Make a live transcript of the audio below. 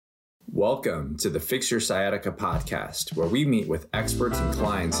Welcome to the Fix Your Sciatica podcast, where we meet with experts and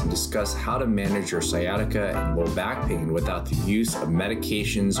clients and discuss how to manage your sciatica and low back pain without the use of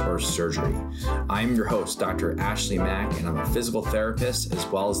medications or surgery. I'm your host, Dr. Ashley Mack, and I'm a physical therapist as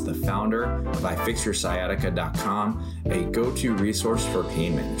well as the founder of ifixyoursciatica.com, a go-to resource for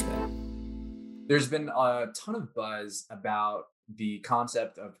pain management. There's been a ton of buzz about the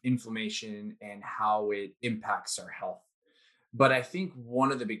concept of inflammation and how it impacts our health. But I think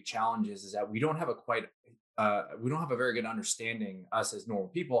one of the big challenges is that we don't have a very good understanding, us as normal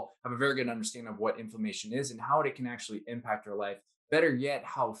people have a very good understanding of what inflammation is and how it can actually impact our life. Better yet,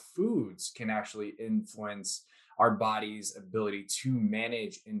 how foods can actually influence our body's ability to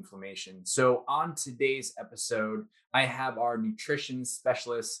manage inflammation. So on today's episode, I have our nutrition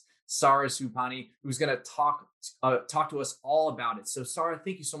specialist, Sara Supani, who's going to talk to us all about it. So Sara,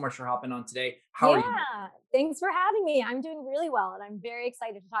 thank you so much for hopping on today. How are you? Thanks for having me. I'm doing really well, and I'm very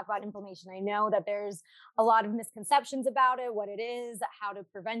excited to talk about inflammation. I know that there's a lot of misconceptions about it, what it is, how to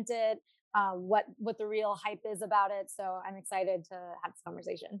prevent it, what the real hype is about it. So I'm excited to have this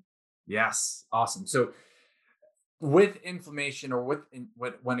conversation. Yes, awesome. So with inflammation or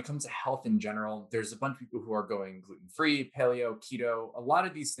when it comes to health in general, there's a bunch of people who are going gluten-free, paleo, keto. A lot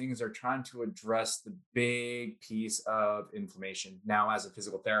of these things are trying to address the big piece of inflammation. Now, as a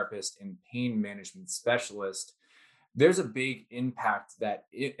physical therapist and pain management specialist, there's a big impact that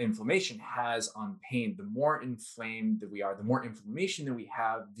inflammation has on pain. The more inflamed that we are, the more inflammation that we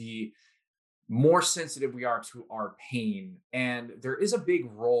have, the more sensitive we are to our pain. And there is a big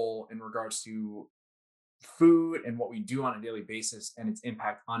role in regards to food and what we do on a daily basis and its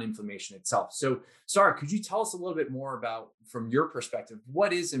impact on inflammation itself. So, Sara, could you tell us a little bit more about, from your perspective,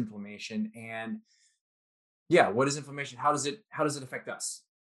 what is inflammation and what is inflammation? How does it affect us?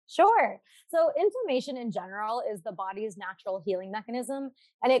 Sure. So inflammation in general is the body's natural healing mechanism,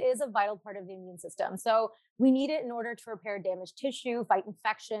 and it is a vital part of the immune system. So we need it in order to repair damaged tissue, fight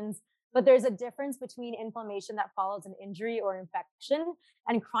infections. But there's a difference between inflammation that follows an injury or infection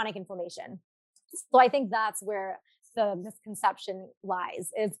and chronic inflammation. So I think that's where the misconception lies.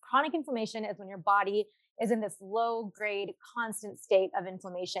 Is chronic inflammation is when your body is in this low grade constant state of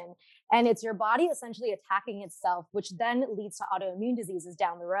inflammation, and it's your body essentially attacking itself, which then leads to autoimmune diseases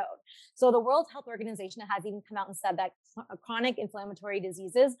down the road. So the World Health Organization has even come out and said that chronic inflammatory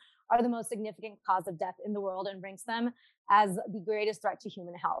diseases are the most significant cause of death in the world and ranks them as the greatest threat to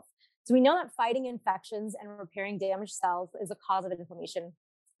human health. So we know that fighting infections and repairing damaged cells is a cause of inflammation.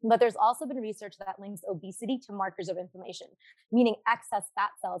 But there's also been research that links obesity to markers of inflammation, meaning excess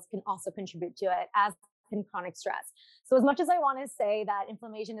fat cells can also contribute to it, as can chronic stress. So as much as I want to say that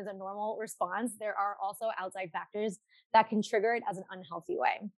inflammation is a normal response, there are also outside factors that can trigger it as an unhealthy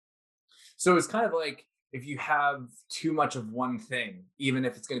way. So it's kind of like if you have too much of one thing, even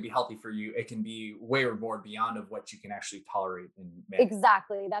if it's going to be healthy for you, it can be way or more beyond of what you can actually tolerate and manage.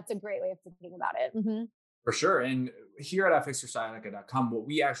 Exactly. That's a great way of thinking about it. Mm-hmm. For sure. And here at ifixyoursciatica.com, what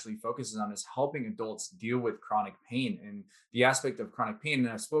we actually focus on is helping adults deal with chronic pain and the aspect of chronic pain. And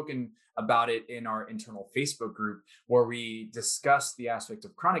I've spoken about it in our internal Facebook group where we discuss the aspect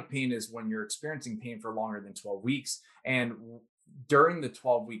of chronic pain is when you're experiencing pain for longer than 12 weeks. And during the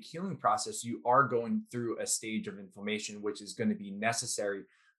 12-week healing process, you are going through a stage of inflammation, which is going to be necessary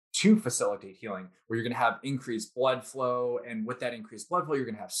to facilitate healing, where you're going to have increased blood flow. And with that increased blood flow, you're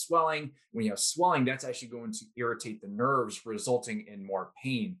going to have swelling. When you have swelling, that's actually going to irritate the nerves, resulting in more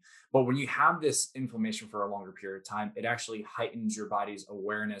pain. But when you have this inflammation for a longer period of time, it actually heightens your body's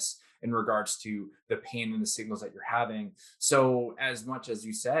awareness in regards to the pain and the signals that you're having. So as much as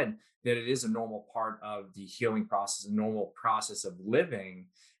you said that it is a normal part of the healing process, a normal process of living,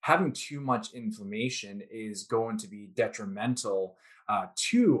 having too much inflammation is going to be detrimental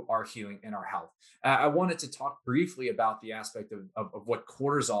to our healing and our health. I wanted to talk briefly about the aspect of what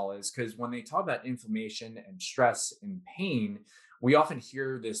cortisol is, because when they talk about inflammation and stress and pain, we often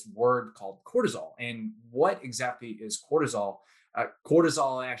hear this word called cortisol. And what exactly is cortisol?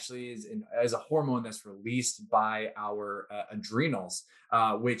 Cortisol actually is a hormone that's released by our adrenals,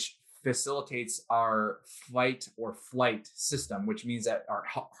 which facilitates our fight or flight system, which means that our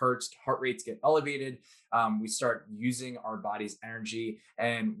heart rates get elevated. We start using our body's energy,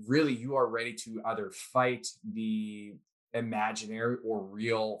 and really you are ready to either fight the imaginary or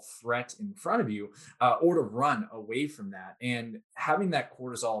real threat in front of you, or to run away from that. And having that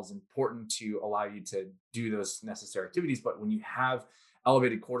cortisol is important to allow you to do those necessary activities. But when you have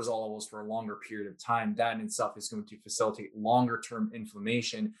elevated cortisol levels for a longer period of time, that in itself is going to facilitate longer term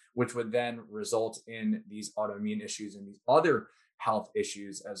inflammation, which would then result in these autoimmune issues and these other health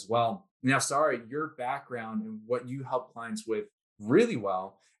issues as well. Now, Sara, your background and what you help clients with really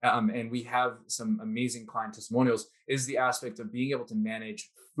well, and we have some amazing client testimonials, is the aspect of being able to manage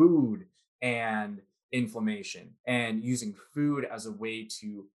food and inflammation and using food as a way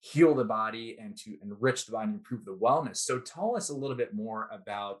to heal the body and to enrich the body and improve the wellness. So tell us a little bit more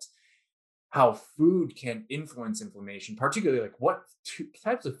about how food can influence inflammation, particularly like what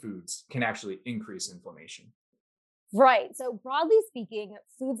types of foods can actually increase inflammation. Right. So, broadly speaking,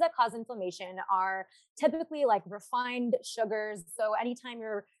 foods that cause inflammation are typically like refined sugars. So, anytime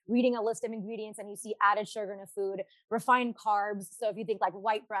you're reading a list of ingredients and you see added sugar in a food, refined carbs. So, if you think like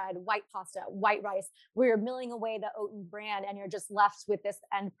white bread, white pasta, white rice, where you're milling away the oat and bran and you're just left with this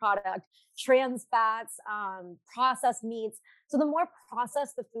end product, trans fats, processed meats. So, the more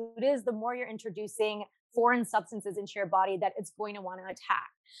processed the food is, the more you're introducing foreign substances into your body that it's going to want to attack.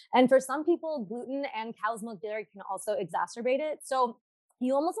 And for some people, gluten and cow's milk dairy can also exacerbate it. So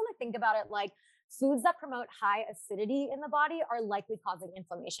you almost want to think about it like foods that promote high acidity in the body are likely causing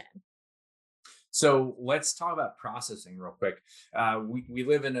inflammation. So let's talk about processing real quick. We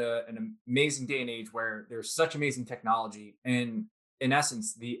live in an amazing day and age where there's such amazing technology. And in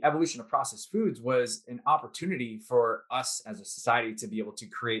essence, the evolution of processed foods was an opportunity for us as a society to be able to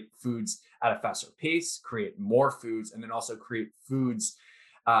create foods at a faster pace, create more foods, and then also create foods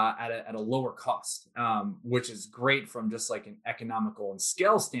at a lower cost, which is great from just like an economical and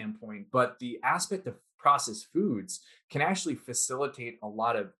scale standpoint. But the aspect of processed foods can actually facilitate a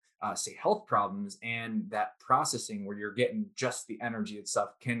lot of say health problems, and that processing where you're getting just the energy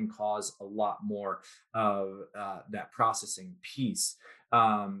itself can cause a lot more of that processing piece.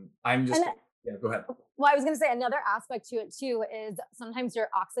 I'm just And Yeah, go ahead. well, I was going to say another aspect to it too is sometimes you're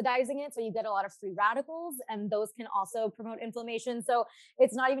oxidizing it. So you get a lot of free radicals, and those can also promote inflammation. So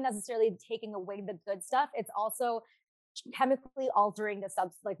it's not even necessarily taking away the good stuff. It's also chemically altering the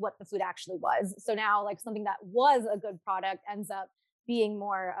like what the food actually was. So now like something that was a good product ends up being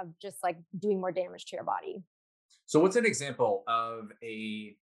more of just like doing more damage to your body. So what's an example of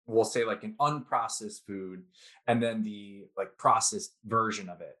a, we'll say like an unprocessed food and then the like processed version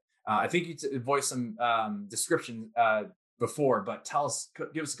of it? I think you voiced some description before, but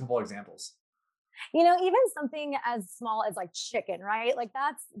give us a couple examples. Even something as small as like chicken, right? Like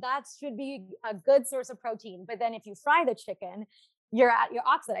that should be a good source of protein. But then if you fry the chicken, you're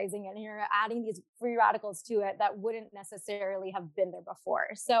oxidizing it and you're adding these free radicals to it that wouldn't necessarily have been there before.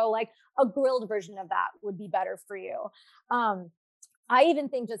 So like a grilled version of that would be better for you. Um, I even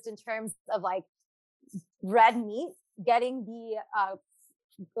think just in terms of like red meat, getting the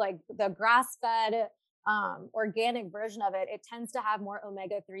like the grass fed organic version of it, it tends to have more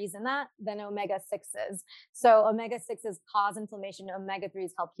omega 3s in that than omega 6s. So omega 6s cause inflammation, omega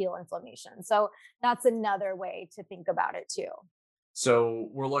 3s help heal inflammation. So that's another way to think about it too. So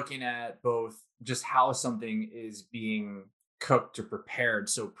we're looking at both just how something is being cooked or prepared.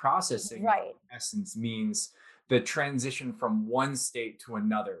 So processing, Right. in essence, means the transition from one state to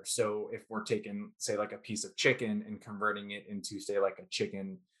another. So if we're taking, say, like a piece of chicken and converting it into, say, like a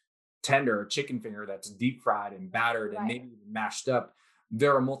chicken tender or chicken finger that's deep fried and battered and Right. maybe even mashed up,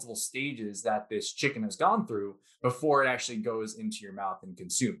 there are multiple stages that this chicken has gone through before it actually goes into your mouth and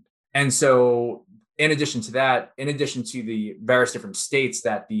consumed. And so, in addition to that, in addition to the various different states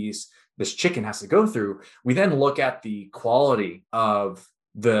that this chicken has to go through, we then look at the quality of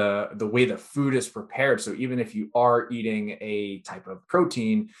the way the food is prepared. So even if you are eating a type of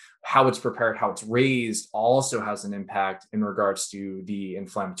protein, how it's prepared, how it's raised also has an impact in regards to the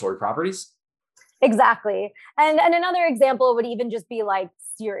inflammatory properties. Exactly. And another example would even just be like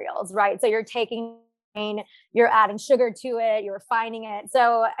cereals, right? So you're taking you're adding sugar to it, you're refining it.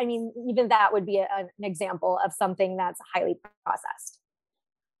 So I mean, even that would be an example of something that's highly processed.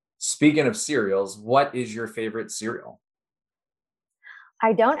 Speaking of cereals, what is your favorite cereal?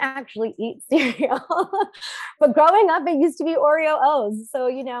 I don't actually eat cereal, but growing up, it used to be Oreo O's. So,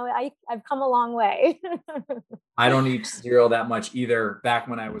 I've come a long way. I don't eat cereal that much either. Back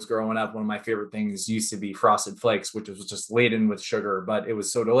when I was growing up, one of my favorite things used to be Frosted Flakes, which was just laden with sugar, but it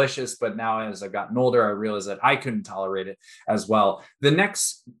was so delicious. But now, as I've gotten older, I realized that I couldn't tolerate it as well. The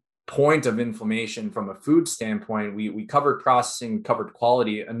next point of inflammation from a food standpoint, we covered processing, we covered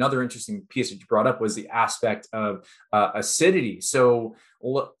quality. Another interesting piece that you brought up was the aspect of acidity. So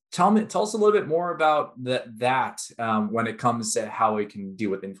tell us a little bit more about that when it comes to how we can deal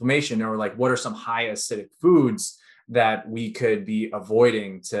with inflammation, or like what are some high acidic foods that we could be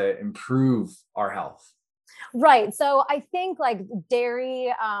avoiding to improve our health. Right. So I think like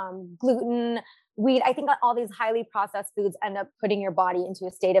dairy, gluten, I think all these highly processed foods end up putting your body into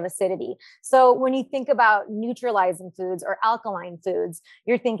a state of acidity. So when you think about neutralizing foods or alkaline foods,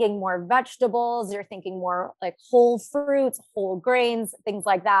 you're thinking more vegetables, you're thinking more like whole fruits, whole grains, things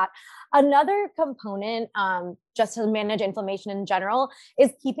like that. Another component, just to manage inflammation in general,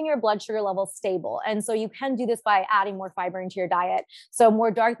 is keeping your blood sugar levels stable. And so you can do this by adding more fiber into your diet. So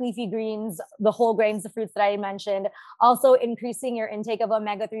more dark leafy greens, the whole grains, the fruits that I mentioned. Also, increasing your intake of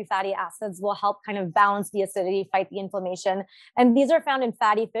omega-3 fatty acids will help kind of balance the acidity, fight the inflammation. And these are found in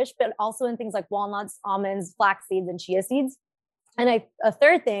fatty fish, but also in things like walnuts, almonds, flax seeds, and chia seeds. And a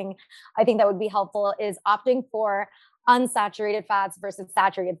third thing I think that would be helpful is opting for unsaturated fats versus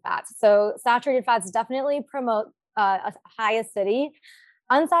saturated fats. So saturated fats definitely promote a high acidity.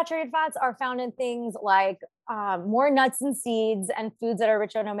 Unsaturated fats are found in things like more nuts and seeds and foods that are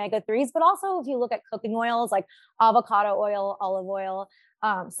rich in omega-3s, but also if you look at cooking oils like avocado oil, olive oil,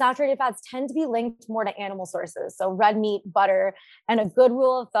 saturated fats tend to be linked more to animal sources. So red meat, butter, and a good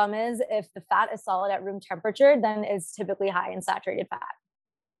rule of thumb is if the fat is solid at room temperature, then it's typically high in saturated fat.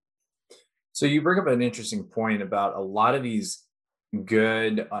 So you bring up an interesting point about a lot of these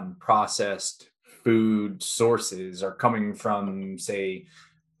good unprocessed food sources are coming from, say,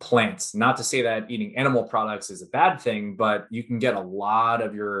 plants. Not to say that eating animal products is a bad thing, but you can get a lot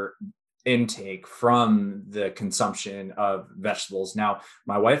of your intake from the consumption of vegetables. Now,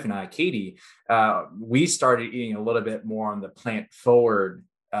 my wife and I, Katie, we started eating a little bit more on the plant forward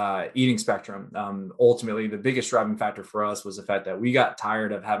eating spectrum. Ultimately, the biggest driving factor for us was the fact that we got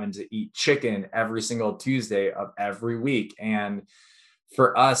tired of having to eat chicken every single Tuesday of every week. And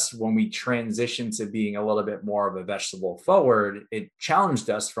for us, when we transitioned to being a little bit more of a vegetable forward, it challenged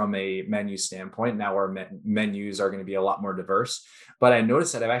us from a menu standpoint. Now our menus are going to be a lot more diverse, but I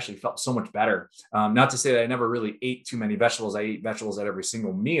noticed that I've actually felt so much better. Not to say that I never really ate too many vegetables. I ate vegetables at every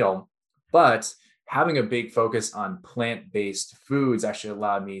single meal, but having a big focus on plant-based foods actually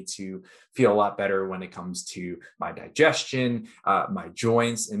allowed me to feel a lot better when it comes to my digestion, my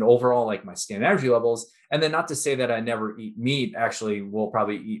joints, and overall like my skin energy levels. And then not to say that I never eat meat. Actually, we'll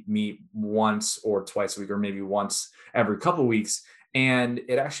probably eat meat once or twice a week, or maybe once every couple of weeks. And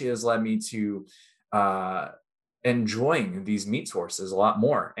it actually has led me to enjoying these meat sources a lot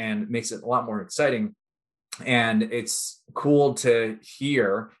more, and makes it a lot more exciting. And it's cool to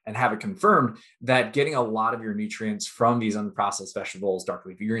hear and have it confirmed that getting a lot of your nutrients from these unprocessed vegetables, dark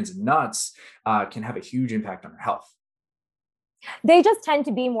leafy greens, and nuts can have a huge impact on your health. They just tend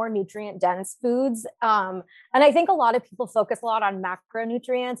to be more nutrient dense foods. And I think a lot of people focus a lot on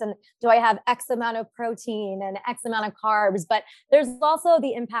macronutrients and do I have X amount of protein and X amount of carbs? But there's also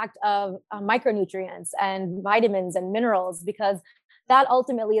the impact of micronutrients and vitamins and minerals, because that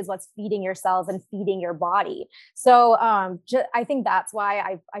ultimately is what's feeding your cells and feeding your body. So I think that's why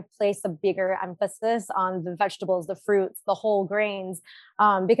I place a bigger emphasis on the vegetables, the fruits, the whole grains,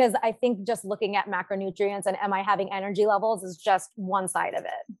 because I think just looking at macronutrients and am I having energy levels is just one side of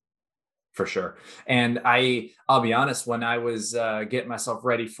it. For sure. And I'll be honest, when I was getting myself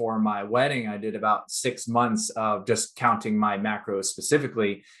ready for my wedding, I did about 6 months of just counting my macros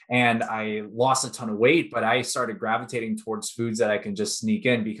specifically. And I lost a ton of weight, but I started gravitating towards foods that I can just sneak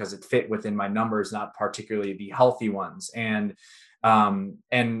in because it fit within my numbers, not particularly the healthy ones. And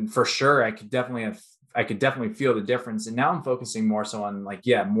for sure, I could definitely feel the difference. And now I'm focusing more so on like,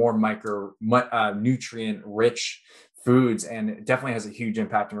 yeah, more nutrient rich foods, and it definitely has a huge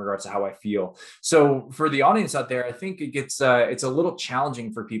impact in regards to how I feel. So for the audience out there, I think it's a little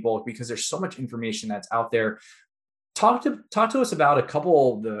challenging for people because there's so much information that's out there. Talk to us about a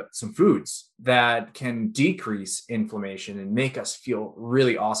couple of some foods that can decrease inflammation and make us feel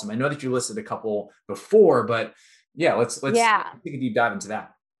really awesome. I know that you listed a couple before, but yeah, let's Yeah. take a deep dive into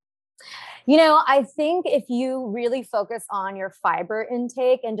that. I think if you really focus on your fiber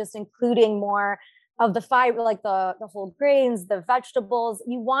intake and just including more of the fiber, like the whole grains, the vegetables,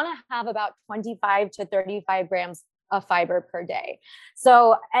 you want to have about 25 to 35 grams of fiber per day.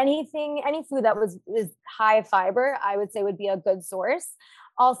 So any food that is high fiber, I would say would be a good source.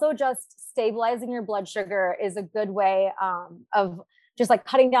 Also, just stabilizing your blood sugar is a good way of just like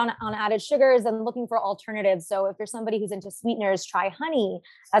cutting down on added sugars and looking for alternatives. So if you're somebody who's into sweeteners, try honey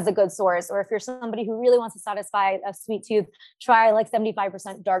as a good source. Or if you're somebody who really wants to satisfy a sweet tooth, try like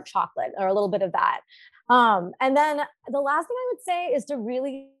 75% dark chocolate or a little bit of that. And then the last thing I would say is to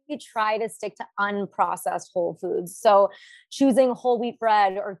really try to stick to unprocessed whole foods. So choosing whole wheat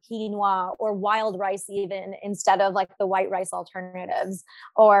bread or quinoa or wild rice, even instead of like the white rice alternatives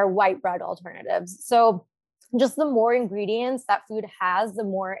or white bread alternatives. So just the more ingredients that food has, the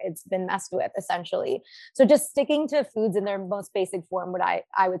more it's been messed with, essentially. So just sticking to foods in their most basic form, what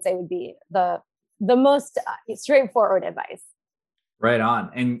I would say would be the the most straightforward advice. Right on.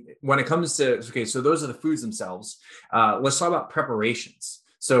 And when it comes to, okay, so those are the foods themselves. Let's talk about preparations.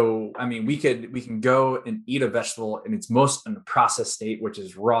 So, I mean, we can go and eat a vegetable in its most unprocessed state, which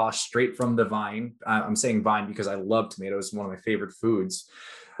is raw, straight from the vine. I'm saying vine because I love tomatoes, one of my favorite foods.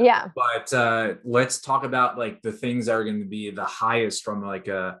 Yeah. But let's talk about like the things that are going to be the highest from like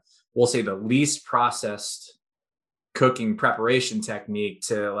we'll say the least processed cooking preparation technique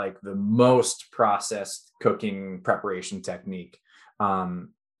to like the most processed cooking preparation technique.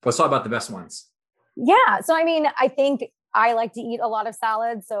 Let's talk about the best ones. Yeah. So, I mean, I think I like to eat a lot of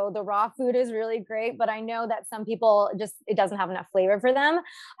salads. So the raw food is really great, but I know that some people just, it doesn't have enough flavor for them.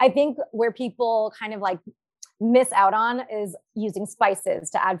 I think where people kind of like miss out on is using spices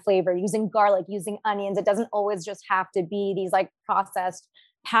to add flavor, using garlic, using onions. It doesn't always just have to be these like processed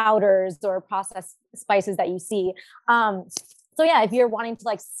powders or processed spices that you see. So yeah, if you're wanting to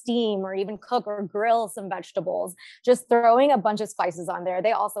like steam or even cook or grill some vegetables, just throwing a bunch of spices on there.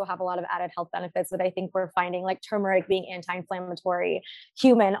 They also have a lot of added health benefits that I think we're finding, like turmeric being anti-inflammatory,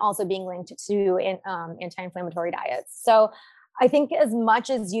 cumin also being linked to anti-inflammatory diets. So I think as much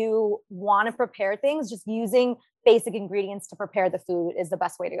as you want to prepare things, just using basic ingredients to prepare the food is the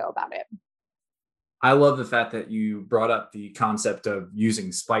best way to go about it. I love the fact that you brought up the concept of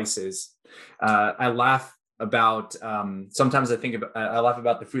using spices. I laugh about sometimes I laugh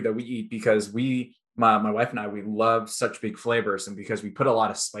about the food that we eat because my wife and I, we love such big flavors, and because we put a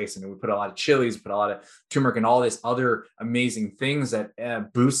lot of spice in it, we put a lot of chilies, put a lot of turmeric and all this other amazing things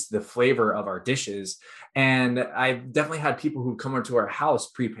that boost the flavor of our dishes. And I've definitely had people who come over to our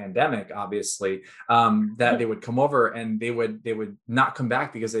house pre-pandemic, obviously, that they would come over and they would not come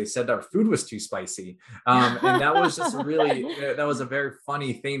back because they said our food was too spicy. And that was just really, that was a very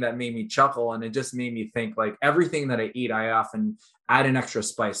funny thing that made me chuckle. And it just made me think like everything that I eat, I often add an extra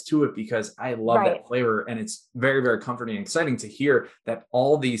spice to it because I love that flavor. And it's very, very comforting and exciting to hear that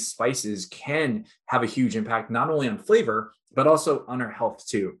all these spices can have a huge impact, not only on flavor, but also on our health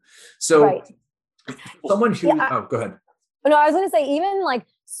too. So someone who, oh, go ahead. No, I was going to say, even like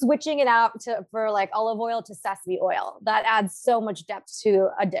switching it out for like olive oil to sesame oil, that adds so much depth to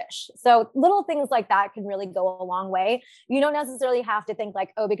a dish. So little things like that can really go a long way. You don't necessarily have to think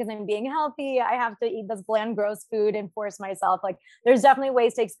like, oh, because I'm being healthy, I have to eat this bland, gross food and force myself. Like there's definitely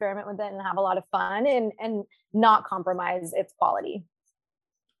ways to experiment with it and have a lot of fun and not compromise its quality.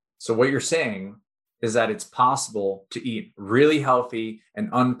 So what you're saying is that it's possible to eat really healthy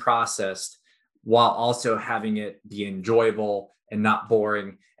and unprocessed while also having it be enjoyable and not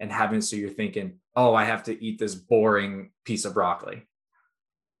boring, and having it so you're thinking, oh, I have to eat this boring piece of broccoli.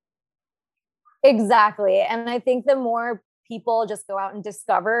 Exactly. And I think the more people just go out and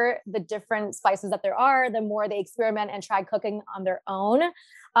discover the different spices that there are, the more they experiment and try cooking on their own.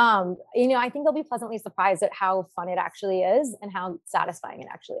 I think they'll be pleasantly surprised at how fun it actually is and how satisfying it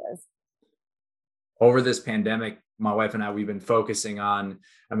actually is. Over this pandemic, my wife and I, we've been focusing on,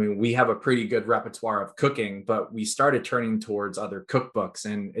 I mean, we have a pretty good repertoire of cooking, but we started turning towards other cookbooks.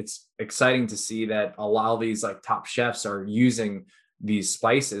 And it's exciting to see that a lot of these like top chefs are using these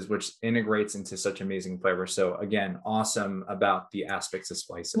spices, which integrates into such amazing flavor. So again, awesome about the aspects of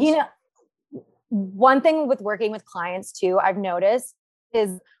spices. One thing with working with clients too, I've noticed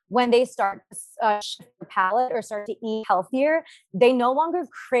is when they start to shift their palate or start to eat healthier, they no longer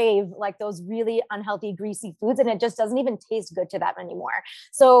crave like those really unhealthy, greasy foods, and it just doesn't even taste good to them anymore.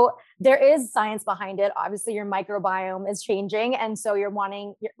 So there is science behind it. Obviously, your microbiome is changing, and so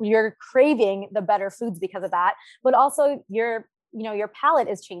you're craving the better foods because of that. But also your palate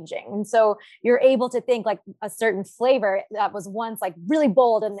is changing, and so you're able to think like a certain flavor that was once like really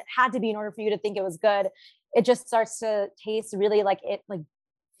bold and it had to be in order for you to think it was good. It just starts to taste really like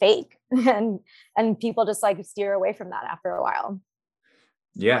fake, and people just like steer away from that after a while.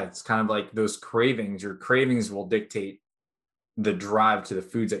 Yeah, it's kind of like those cravings. Your cravings will dictate the drive to the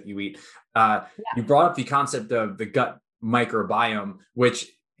foods that you eat. You brought up the concept of the gut microbiome,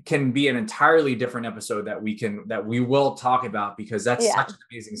 which can be an entirely different episode that we will talk about, because that's such an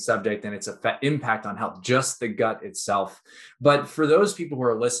amazing subject and its impact on health, just the gut itself. But for those people who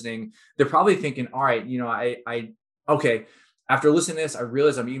are listening, they're probably thinking, all right, okay, after listening to this, I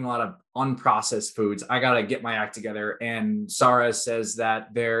realize I'm eating a lot of unprocessed foods. I got to get my act together. And Sarah says that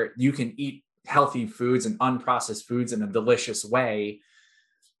you can eat healthy foods and unprocessed foods in a delicious way.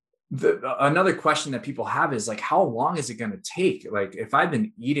 Another question that people have is like, how long is it going to take? Like, if I've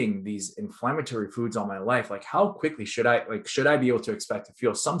been eating these inflammatory foods all my life, like how quickly should I be able to expect to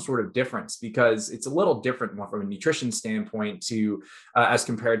feel some sort of difference? Because it's a little different from a nutrition standpoint to as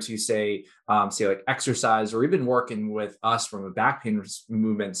compared to say like exercise or even working with us from a back pain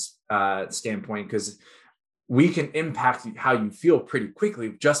movements standpoint, because we can impact how you feel pretty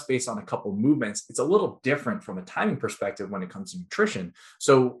quickly just based on a couple of movements. It's a little different from a timing perspective when it comes to nutrition.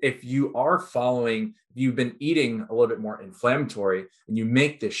 So if you've been eating a little bit more inflammatory and you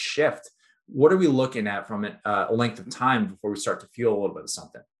make this shift, what are we looking at from a length of time before we start to feel a little bit of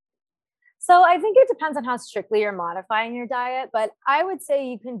something? So I think it depends on how strictly you're modifying your diet, but I would say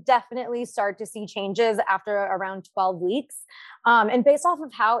you can definitely start to see changes after around 12 weeks. And based off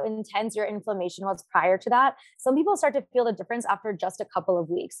of how intense your inflammation was prior to that, some people start to feel the difference after just a couple of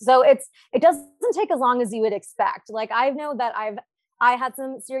weeks. So it doesn't take as long as you would expect. Like I know that I had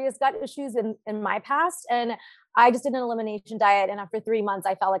some serious gut issues in my past, and I just did an elimination diet. And after 3 months,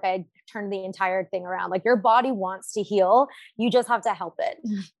 I felt like I had turned the entire thing around. Like your body wants to heal. You just have to help it.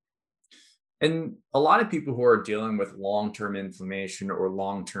 And a lot of people who are dealing with long-term inflammation or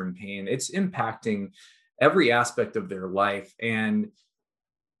long-term pain, it's impacting every aspect of their life. And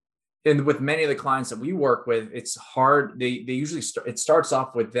with many of the clients that we work with, it's hard. They usually it starts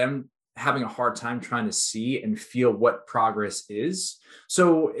off with them having a hard time trying to see and feel what progress is.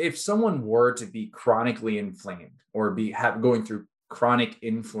 So if someone were to be chronically inflamed or going through chronic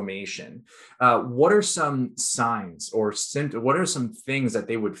inflammation, what are some signs or symptoms? What are some things that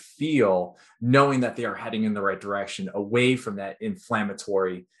they would feel knowing that they are heading in the right direction away from that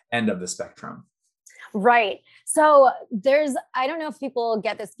inflammatory end of the spectrum? Right. So I don't know if people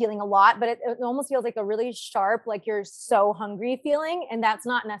get this feeling a lot, but it almost feels like a really sharp, like you're so hungry feeling. And that's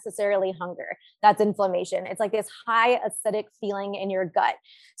not necessarily hunger. That's inflammation. It's like this high acidic feeling in your gut.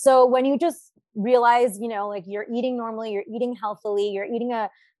 So when you just realize, like you're eating normally, you're eating healthily, you're eating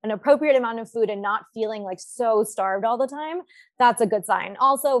an appropriate amount of food and not feeling like so starved all the time, that's a good sign.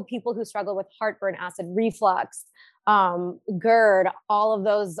 Also, people who struggle with heartburn, acid reflux, GERD, all of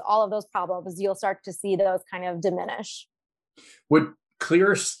those problems, you'll start to see those kind of diminish. Would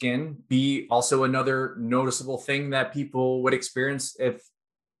clearer skin be also another noticeable thing that people would experience if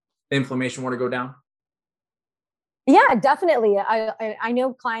inflammation were to go down? Yeah, definitely. I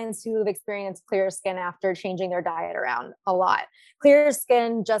know clients who have experienced clear skin after changing their diet around a lot. Clear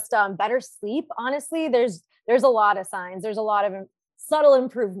skin, just better sleep. Honestly, there's a lot of signs. There's a lot of subtle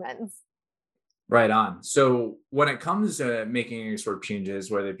improvements. Right on. So when it comes to making any sort of changes,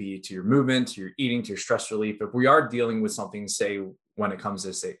 whether it be to your movement, to your eating, to your stress relief, if we are dealing with something, say, when it comes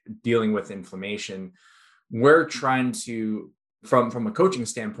to dealing with inflammation, we're trying to, from a coaching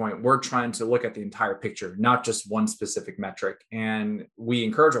standpoint, we're trying to look at the entire picture, not just one specific metric. And we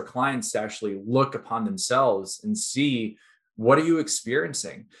encourage our clients to actually look upon themselves and see, what are you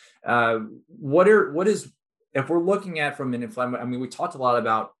experiencing? What is, if we're looking at from an inflammatory, I mean, we talked a lot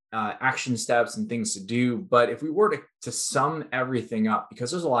about action steps and things to do. But if we were to sum everything up, because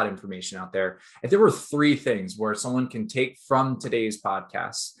there's a lot of information out there, if there were three things where someone can take from today's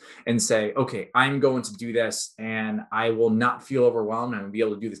podcast and say, okay, I'm going to do this and I will not feel overwhelmed and I'll be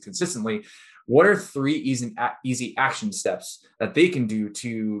able to do this consistently, what are three easy action steps that they can do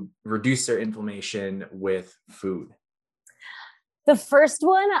to reduce their inflammation with food? The first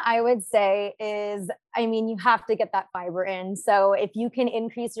one I would say is, I mean, you have to get that fiber in. So if you can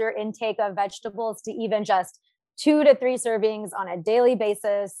increase your intake of vegetables to even just 2 to 3 servings on a daily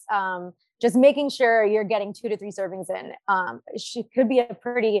basis, just making sure you're getting 2 to 3 servings in, could be a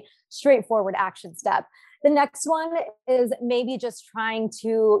pretty straightforward action step. The next one is maybe just trying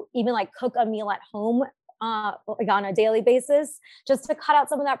to even like cook a meal at home, like on a daily basis, just to cut out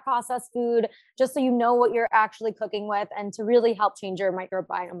some of that processed food, just so you know what you're actually cooking with, and to really help change your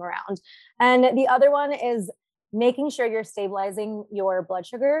microbiome around. And the other one is making sure you're stabilizing your blood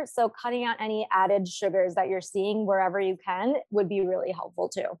sugar. So cutting out any added sugars that you're seeing wherever you can would be really helpful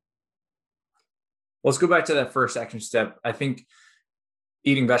too. Let's go back to that first action step. I think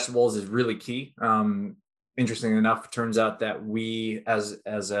eating vegetables is really key. Interestingly enough, it turns out that we as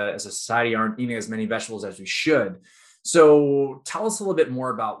a society aren't eating as many vegetables as we should. So tell us a little bit more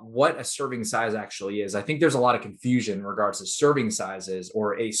about what a serving size actually is. I think there's a lot of confusion in regards to serving sizes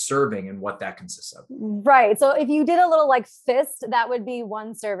or a serving and what that consists of. Right. So if you did a little like fist, that would be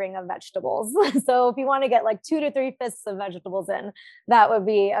 1 serving of vegetables. So if you want to get like 2 to 3 fists of vegetables in, that would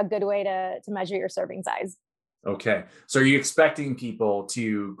be a good way to measure your serving size. Okay. So are you expecting people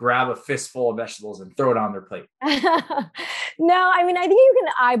to grab a fistful of vegetables and throw it on their plate? No, I mean, I think you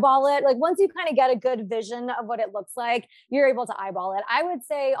can eyeball it. Like once you kind of get a good vision of what it looks like, you're able to eyeball it. I would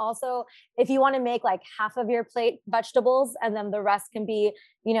say also, if you want to make like half of your plate vegetables and then the rest can be,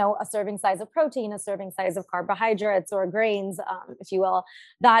 a serving size of protein, a serving size of carbohydrates or grains, if you will,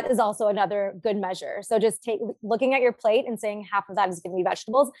 that is also another good measure. So just looking at your plate and saying half of that is going to be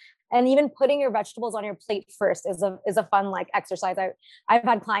vegetables, and even putting your vegetables on your plate first is a fun like exercise. I've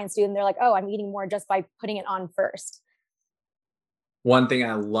had clients do, and they're like, oh, I'm eating more just by putting it on first. One thing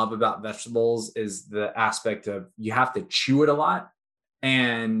I love about vegetables is the aspect of you have to chew it a lot.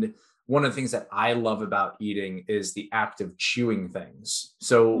 And one of the things that I love about eating is the act of chewing things.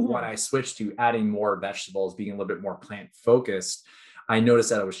 So when Mhm. I switched to adding more vegetables, being a little bit more plant focused, I noticed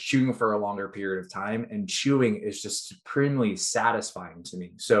that I was chewing for a longer period of time, and chewing is just supremely satisfying to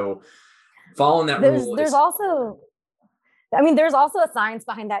me. So following that There's rule there's is also I mean, there's also a science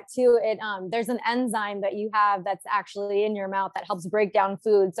behind that too. There's an enzyme that you have that's actually in your mouth that helps break down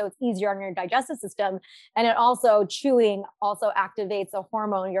food, so it's easier on your digestive system. And it also chewing also activates a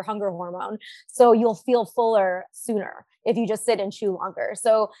hormone, your hunger hormone, so you'll feel fuller sooner if you just sit and chew longer.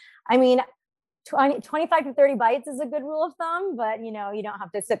 So, I mean, 25 to 30 bites is a good rule of thumb, but you don't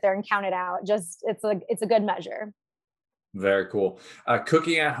have to sit there and count it out. Just it's a good measure. very cool.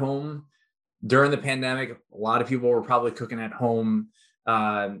 Cooking at home during the pandemic, a lot of people were probably cooking at home.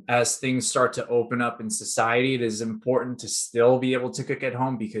 As things start to open up in society, it is important to still be able to cook at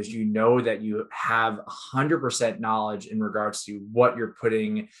home because you know that you have 100% knowledge in regards to what you're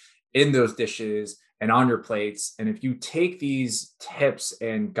putting in those dishes and on your plates. And if you take these tips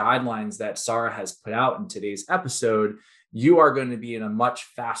and guidelines that Sarah has put out in today's episode, you are going to be in a much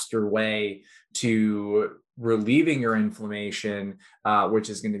faster way to relieving your inflammation, which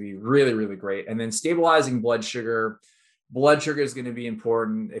is going to be really, really great. And then stabilizing blood sugar. Blood sugar is going to be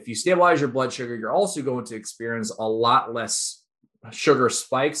important. If you stabilize your blood sugar, you're also going to experience a lot less sugar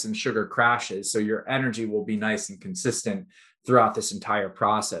spikes and sugar crashes. So your energy will be nice and consistent throughout this entire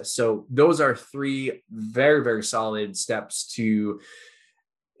process. So those are three very, very solid steps to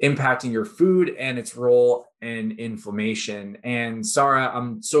impacting your food and its role in inflammation. And Sarah,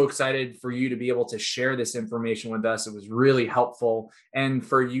 I'm so excited for you to be able to share this information with us. It was really helpful. And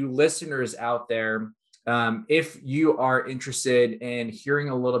for you listeners out there, if you are interested in hearing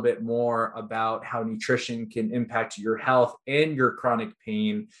a little bit more about how nutrition can impact your health and your chronic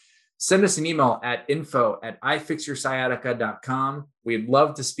pain, send us an email at info@ifixyoursciatica.com. We'd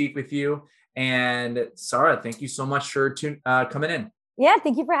love to speak with you. And Sarah, thank you so much for coming in. Yeah,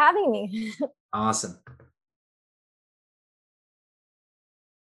 thank you for having me. Awesome.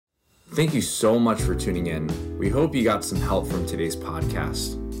 Thank you so much for tuning in. We hope you got some help from today's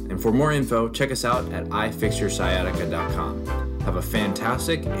podcast. And for more info, check us out at ifixyoursciatica.com. Have a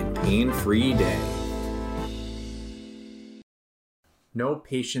fantastic and pain-free day. No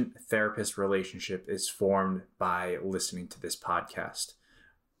patient-therapist relationship is formed by listening to this podcast.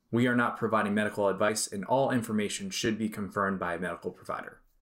 We are not providing medical advice, and all information should be confirmed by a medical provider.